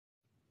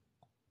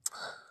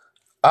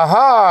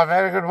Aha,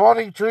 very good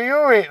morning to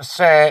you. It's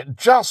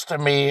just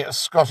me,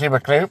 Scottie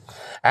McClue,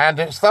 and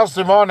it's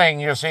Thursday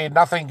morning. You see,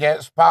 nothing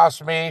gets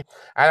past me,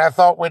 and I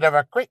thought we'd have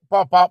a quick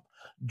pop up,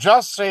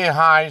 just say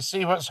hi,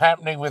 see what's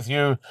happening with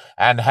you,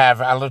 and have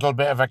a little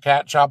bit of a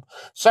catch up.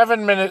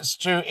 7 minutes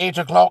to 8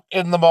 o'clock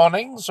in the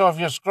morning, so if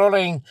you're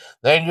scrolling,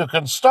 then you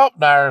can stop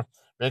now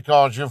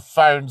because you've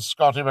found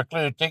Scottie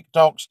McClue,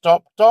 TikTok's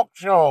top talk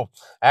show,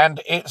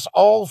 and it's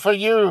all for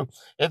you.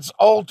 It's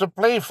all to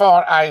play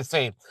for, I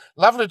say.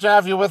 Lovely to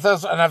have you with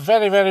us and a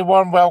very, very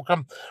warm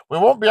welcome. We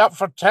won't be up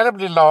for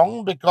terribly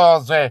long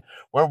because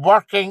we're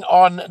working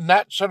on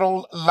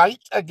natural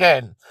light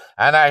again,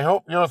 and I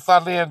hope you're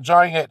thoroughly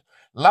enjoying it.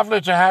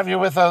 Lovely to have you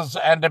with us,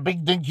 and a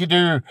big dinky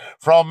do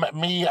from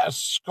me,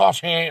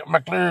 Scottie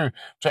McClue,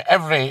 to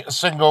every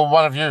single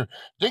one of you.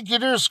 Dinky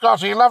do,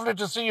 Scottie, lovely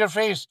to see your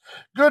face.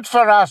 Good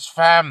for us,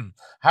 fam.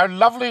 How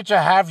lovely to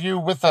have you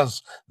with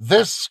us.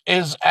 This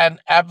is an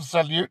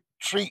absolute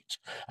treat.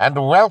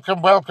 And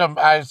welcome, welcome,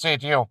 I say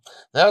to you.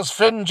 There's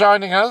Finn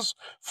joining us.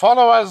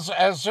 Follow us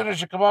as soon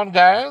as you come on,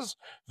 guys.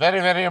 Very,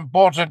 very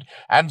important.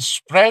 And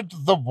spread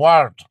the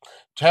word.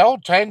 Tell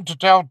 10 to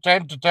tell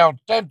 10 to tell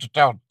 10 to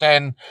tell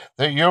 10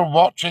 that you're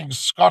watching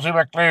Scottie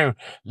McClue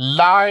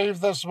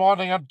live this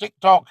morning on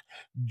TikTok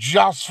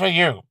just for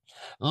you.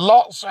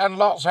 Lots and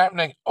lots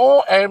happening.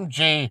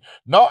 OMG,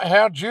 not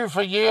heard you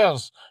for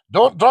years.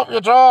 Don't drop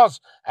your jaws.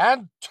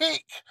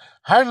 Antique,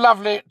 how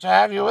lovely to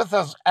have you with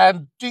us.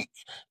 Antique,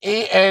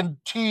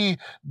 ANTEEK.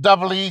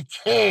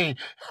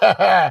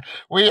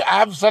 We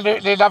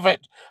absolutely love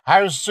it.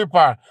 How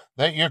super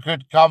that you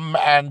could come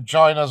and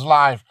join us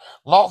live.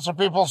 Lots of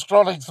people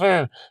scrolling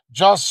through.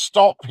 Just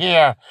stop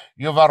here.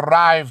 You've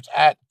arrived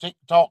at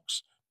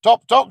TikTok's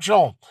Top Talk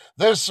Show.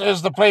 This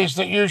is the place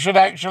that you should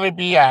actually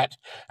be at,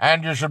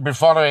 and you should be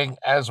following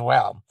as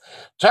well.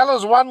 Tell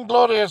us one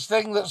glorious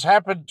thing that's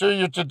happened to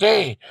you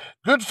today.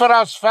 Good for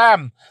us,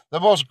 fam. The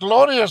most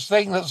glorious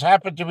thing that's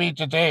happened to me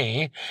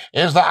today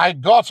is that I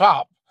got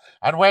up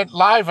and went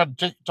live on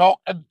TikTok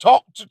and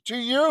talked to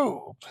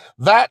you.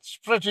 That's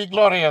pretty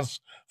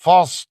glorious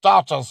for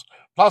starters.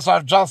 Plus,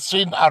 I've just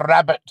seen a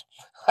rabbit.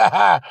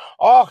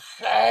 Oh,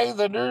 hey,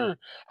 the new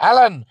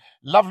Alan.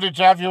 Lovely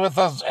to have you with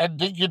us, and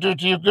dinky do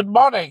to you. Good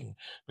morning.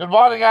 Good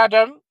morning,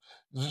 Adam.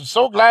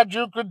 So glad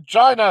you could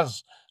join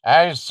us,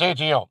 I say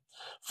to you.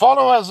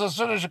 Follow us as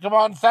soon as you come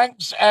on.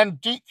 Thanks,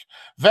 Antique.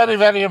 Very,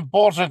 very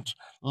important.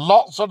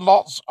 Lots and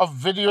lots of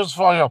videos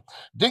for you.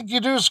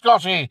 Dinky do,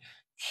 Scottie.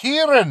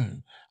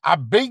 Kieran, a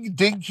big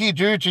dinky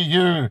do to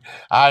you,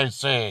 I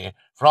say,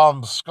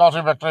 from Scottie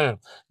McClue.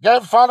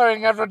 Get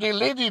following everybody.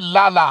 Lady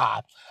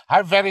Lala,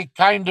 how very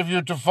kind of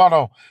you to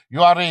follow.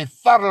 You are a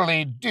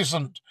thoroughly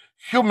decent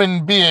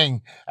human being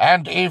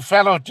and a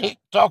fellow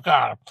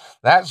TikToker.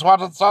 That's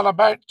what it's all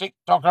about,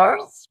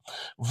 TikTokers.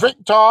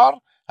 Victor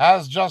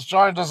has just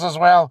joined us as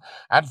well,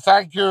 and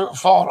thank you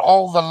for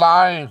all the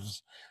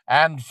lives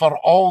and for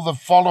all the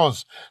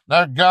follows.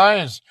 Now,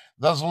 guys,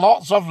 there's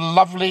lots of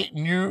lovely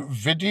new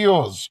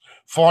videos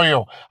for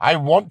you. I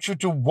want you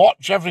to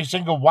watch every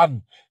single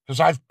one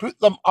because I've put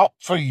them up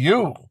for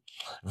you.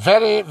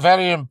 Very,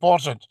 very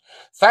important.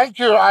 Thank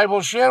you. I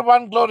will share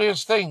one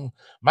glorious thing.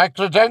 My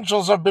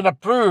credentials have been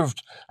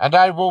approved and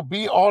I will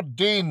be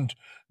ordained.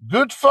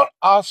 Good for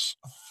us,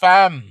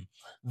 fam.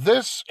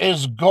 This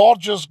is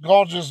gorgeous,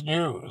 gorgeous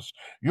news.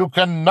 You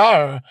can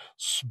now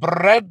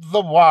spread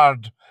the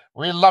word.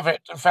 We love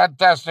it.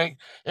 Fantastic.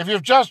 If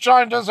you've just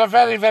joined us, a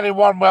very, very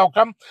warm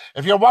welcome.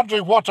 If you're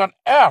wondering what on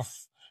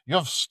earth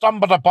you've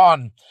stumbled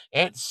upon,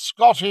 it's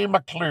Scottie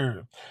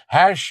McClue,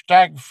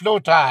 hashtag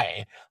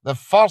Floaty, the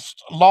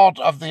first lord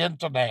of the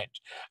internet,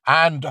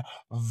 and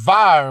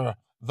Vow,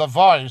 the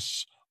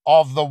voice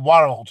of the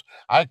world.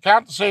 I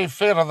can't say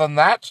fairer than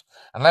that,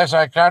 unless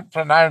I can't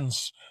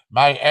pronounce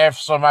my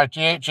F's or my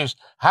TH's.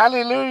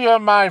 Hallelujah,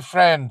 my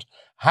friend.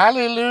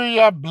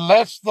 Hallelujah,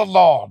 bless the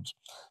Lord.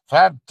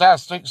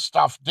 Fantastic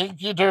stuff.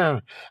 Dinky do,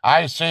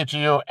 I say to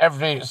you,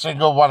 every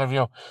single one of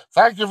you.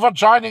 Thank you for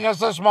joining us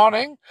this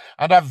morning,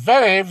 and a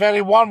very,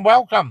 very warm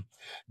welcome.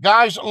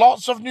 Guys,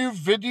 lots of new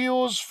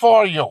videos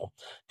for you.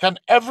 Can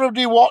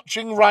everybody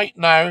watching right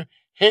now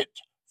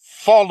hit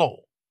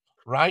follow?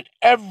 Right?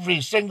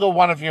 Every single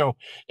one of you.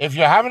 If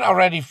you haven't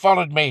already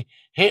followed me,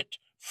 hit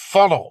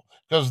follow,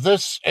 because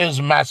this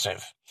is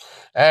massive.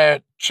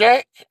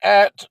 Check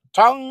at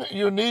tongue,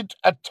 you need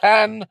a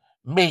tan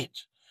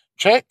mate.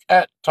 Check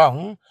at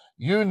tongue,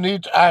 you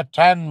need a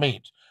tan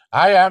mate.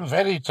 I am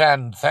very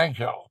tan, thank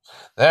you.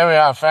 There we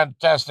are,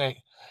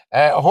 fantastic.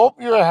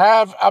 Hope you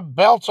have a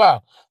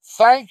belter.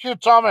 Thank you,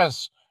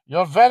 Thomas.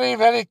 You're very,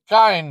 very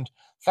kind.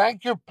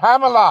 Thank you,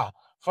 Pamela,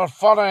 for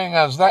following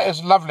us. That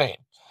is lovely.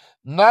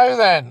 Now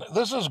then,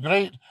 this is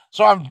great.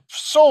 So I'm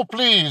so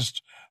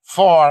pleased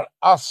for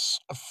us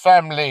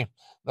family.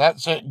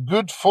 That's it.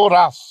 Good for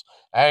us,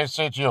 I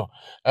say to you.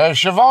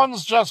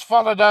 Siobhan's just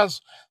followed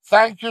us.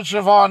 Thank you,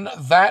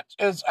 Siobhan. That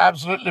is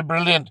absolutely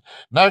brilliant.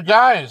 Now,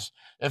 guys,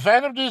 if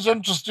anybody's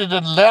interested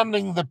in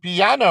learning the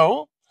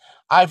piano,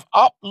 I've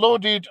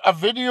uploaded a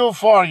video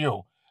for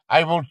you.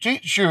 I will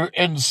teach you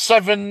in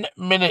 7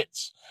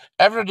 minutes.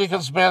 Everybody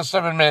can spare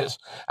 7 minutes.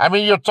 I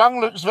mean, your tongue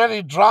looks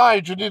very dry.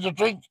 Do you need a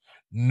drink?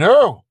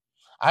 No.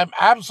 I'm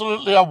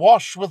absolutely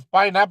awash with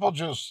pineapple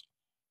juice.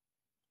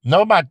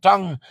 No, my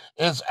tongue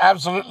is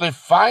absolutely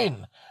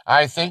fine.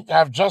 I think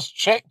I've just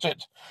checked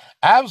it.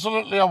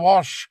 Absolutely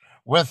awash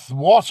with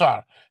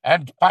water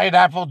and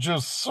pineapple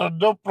juice, so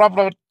no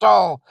problem at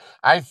all.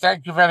 I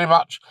thank you very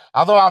much.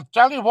 Although I'll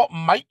tell you what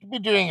might be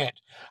doing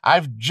it.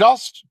 I've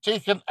just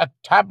taken a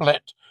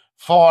tablet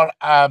for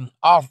an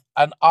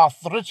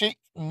arthritic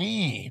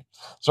knee,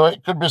 so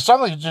it could be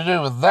something to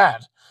do with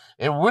that.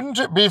 Wouldn't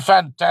it be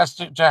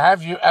fantastic to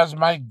have you as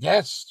my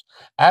guest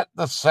at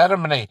the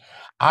ceremony?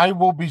 I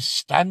will be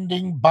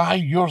standing by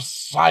your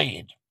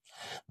side.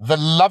 The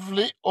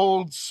lovely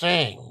old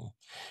saying,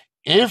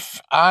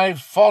 if I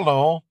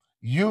follow,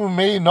 you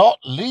may not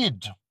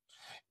lead.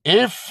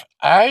 If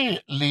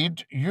I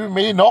lead, you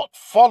may not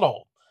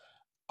follow.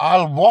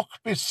 I'll walk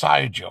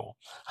beside you.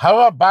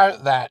 How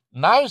about that?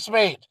 Nice,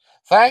 mate.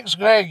 Thanks,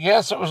 Greg.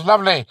 Yes, it was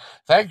lovely.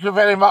 Thank you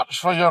very much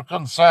for your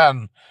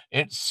concern.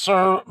 It's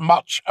so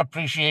much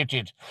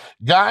appreciated.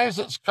 Guys,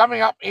 it's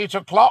coming up 8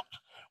 o'clock.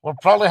 We'll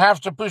probably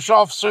have to push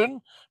off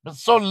soon, but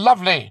so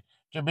lovely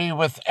to be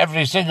with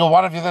every single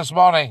one of you this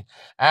morning.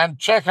 And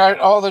check out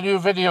all the new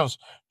videos.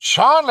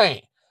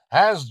 Charlie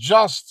has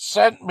just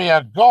sent me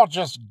a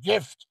gorgeous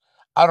gift,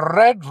 a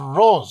red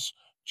rose.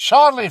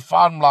 Charlie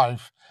Farm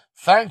Life,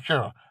 thank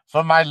you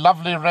for my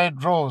lovely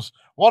red rose.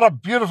 What a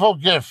beautiful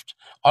gift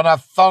on a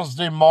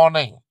Thursday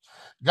morning.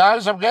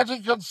 Guys, I'm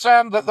getting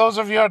concerned that those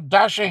of you are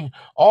dashing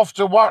off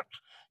to work,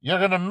 you're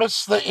going to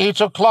miss the 8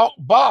 o'clock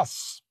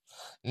bus.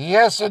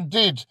 Yes,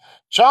 indeed.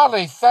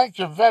 Charlie, thank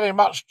you very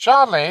much.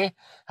 Charlie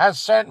has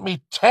sent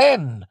me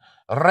 12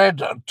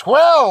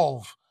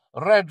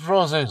 red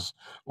roses.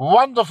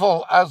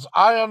 Wonderful as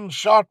iron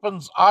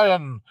sharpens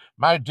iron,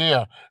 my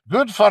dear.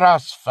 Good for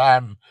us,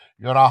 fam.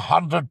 You're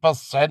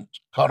 100%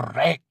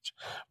 correct.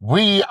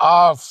 We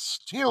are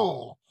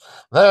steel.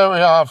 There we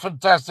are.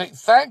 Fantastic.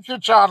 Thank you,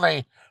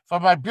 Charlie, for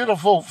my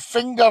beautiful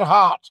finger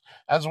heart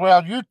as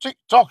well. You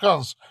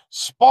TikTokers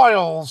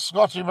spoil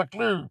Scotty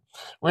McClue.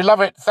 We love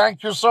it.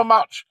 Thank you so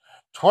much.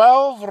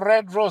 12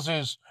 red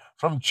roses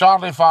from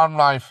Charlie Farm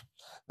Life.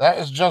 That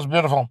is just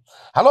beautiful.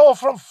 Hello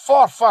from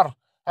Forfar.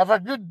 Have a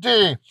good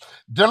day.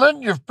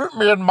 Dylan, you've put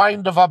me in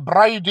mind of a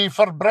bridie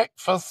for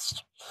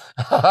breakfast.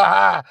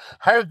 How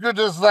good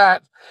is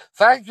that?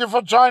 Thank you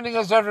for joining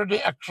us, everybody,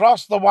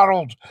 across the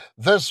world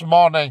this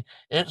morning.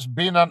 It's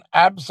been an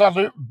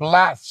absolute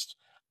blast.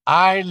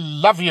 I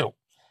love you.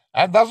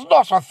 And there's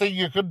not a thing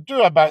you can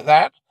do about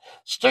that.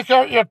 Stick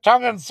out your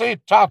tongue and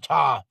say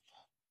ta-ta.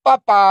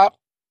 Ba-ba.